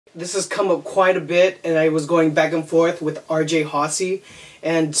This has come up quite a bit, and I was going back and forth with RJ Hossie,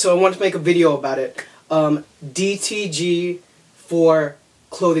 and so I wanted to make a video about it. DTG for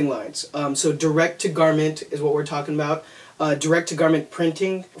clothing lines. So direct-to-garment is what we're talking about. Direct-to-garment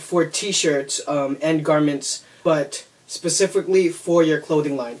printing for t-shirts and garments, but specifically for your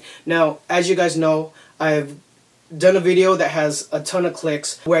clothing line. Now, as you guys know, I've done a video that has a ton of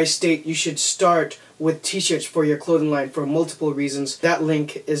clicks where I state you should start with t-shirts for your clothing line for multiple reasons. That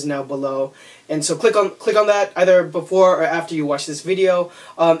link is now below, and so click on that either before or after you watch this video.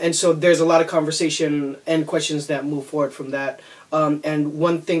 And so there's a lot of conversation and questions that move forward from that. And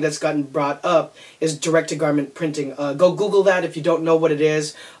one thing that's gotten brought up is direct-to-garment printing. Go Google that if you don't know what it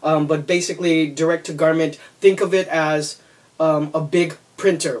is. But basically, direct-to-garment, think of it as a big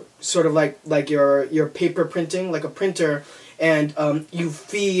printer, sort of like your paper printing, like a printer, and you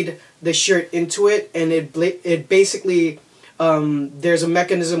feed the shirt into it, and it basically there's a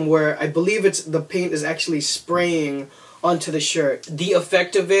mechanism where I believe the paint is actually spraying onto the shirt. The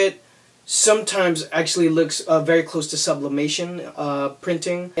effect of it sometimes actually looks very close to sublimation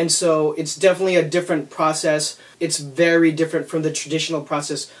printing, and so it's definitely a different process. It's very different from the traditional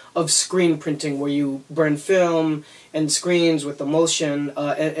process of screen printing, where you burn film and screens with emulsion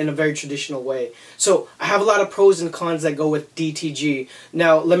in a very traditional way. So I have a lot of pros and cons that go with DTG.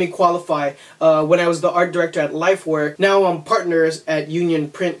 Now let me qualify. When I was the art director at Lifework, now I'm partners at Union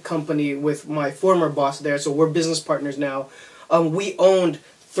Print Company with my former boss there, so we're business partners now. We owned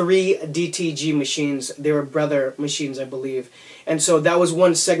 3 DTG machines. They were brother machines, I believe. And so that was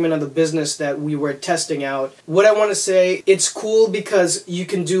one segment of the business that we were testing out. What I want to say, it's cool because you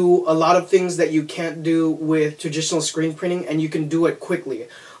can do a lot of things that you can't do with traditional screen printing, and you can do it quickly.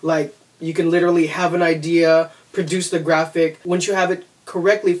 Like, you can literally have an idea, produce the graphic. Once you have it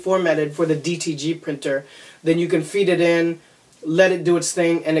correctly formatted for the DTG printer, then you can feed it in, let it do its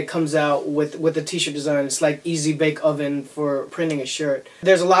thing, and it comes out with a t-shirt design. It's like easy bake oven for printing a shirt.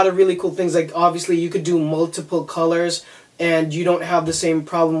 There's a lot of really cool things, like obviously you could do multiple colors, and you don't have the same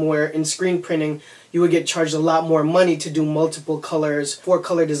problem where in screen printing you would get charged a lot more money to do multiple colors.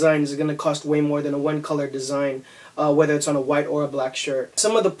 4-color design is going to cost way more than a 1-color design, whether it's on a white or a black shirt.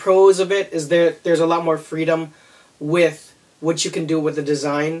 Some of the pros of it is there's a lot more freedom with what you can do with the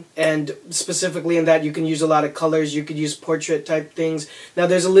design, and specifically in that you can use a lot of colors. You could use portrait type things. Now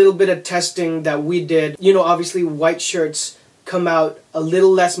there's a little bit of testing that we did. You know, obviously white shirts come out a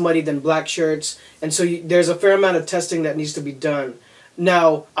little less muddy than black shirts, and so there's a fair amount of testing that needs to be done.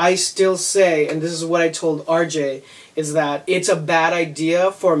 Now I still say, and this is what I told RJ, is that it's a bad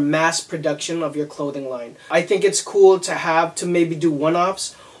idea for mass production of your clothing line. I think it's cool to maybe do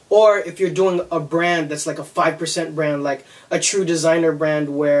one-offs, or if you're doing a brand that's like a 5% brand, like a true designer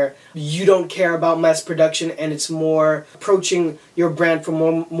brand where you don't care about mass production and it's more approaching your brand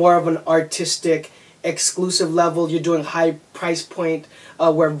from more of an artistic, exclusive level. You're doing high price point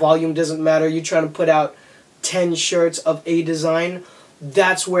where volume doesn't matter. You're trying to put out 10 shirts of a design.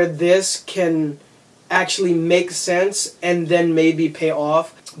 That's where this can actually make sense and then maybe pay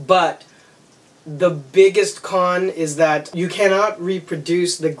off. But the biggest con is that you cannot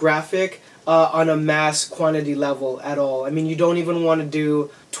reproduce the graphic on a mass quantity level at all. I mean, you don't even want to do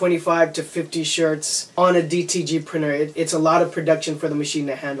 25 to 50 shirts on a DTG printer. It's a lot of production for the machine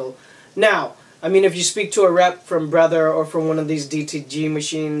to handle. Now, I mean, if you speak to a rep from Brother or from one of these DTG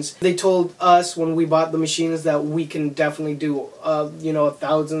machines, they told us when we bought the machines that we can definitely do, you know,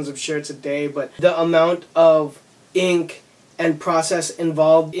 thousands of shirts a day, but the amount of ink and process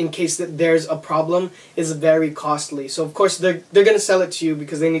involved in case that there's a problem is very costly. So of course they're going to sell it to you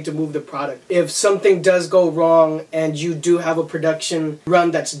because they need to move the product. If something does go wrong and you do have a production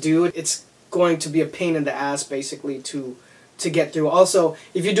run that's due, it's going to be a pain in the ass basically to get through. Also,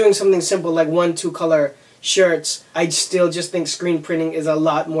 if you're doing something simple like 1-2 color shirts, I still just think screen printing is a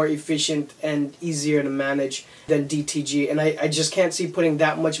lot more efficient and easier to manage than DTG, and I just can't see putting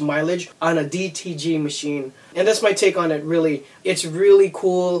that much mileage on a DTG machine. And that's my take on it, really. It's really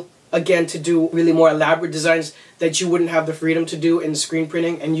cool, again, to do really more elaborate designs that you wouldn't have the freedom to do in screen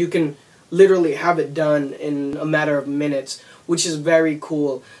printing, and you can literally have it done in a matter of minutes, which is very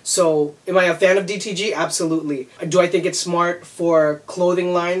cool. So, am I a fan of DTG? Absolutely. Do I think it's smart for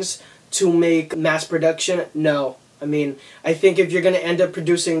clothing lines to make mass production? No. I mean, I think if you're going to end up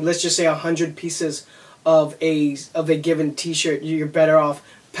producing, let's just say 100 pieces of a given t-shirt, you're better off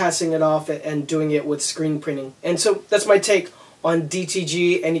passing it off and doing it with screen printing. And so that's my take on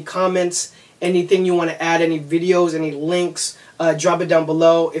DTG. Any comments, anything you want to add, any videos, any links, drop it down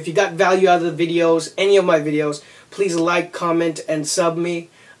below. If you got value out of the videos, any of my videos, please like, comment, and sub me.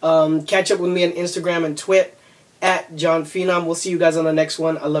 Catch up with me on Instagram and Twit. at John Phenom. We'll see you guys on the next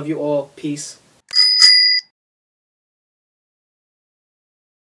one. I love you all. Peace.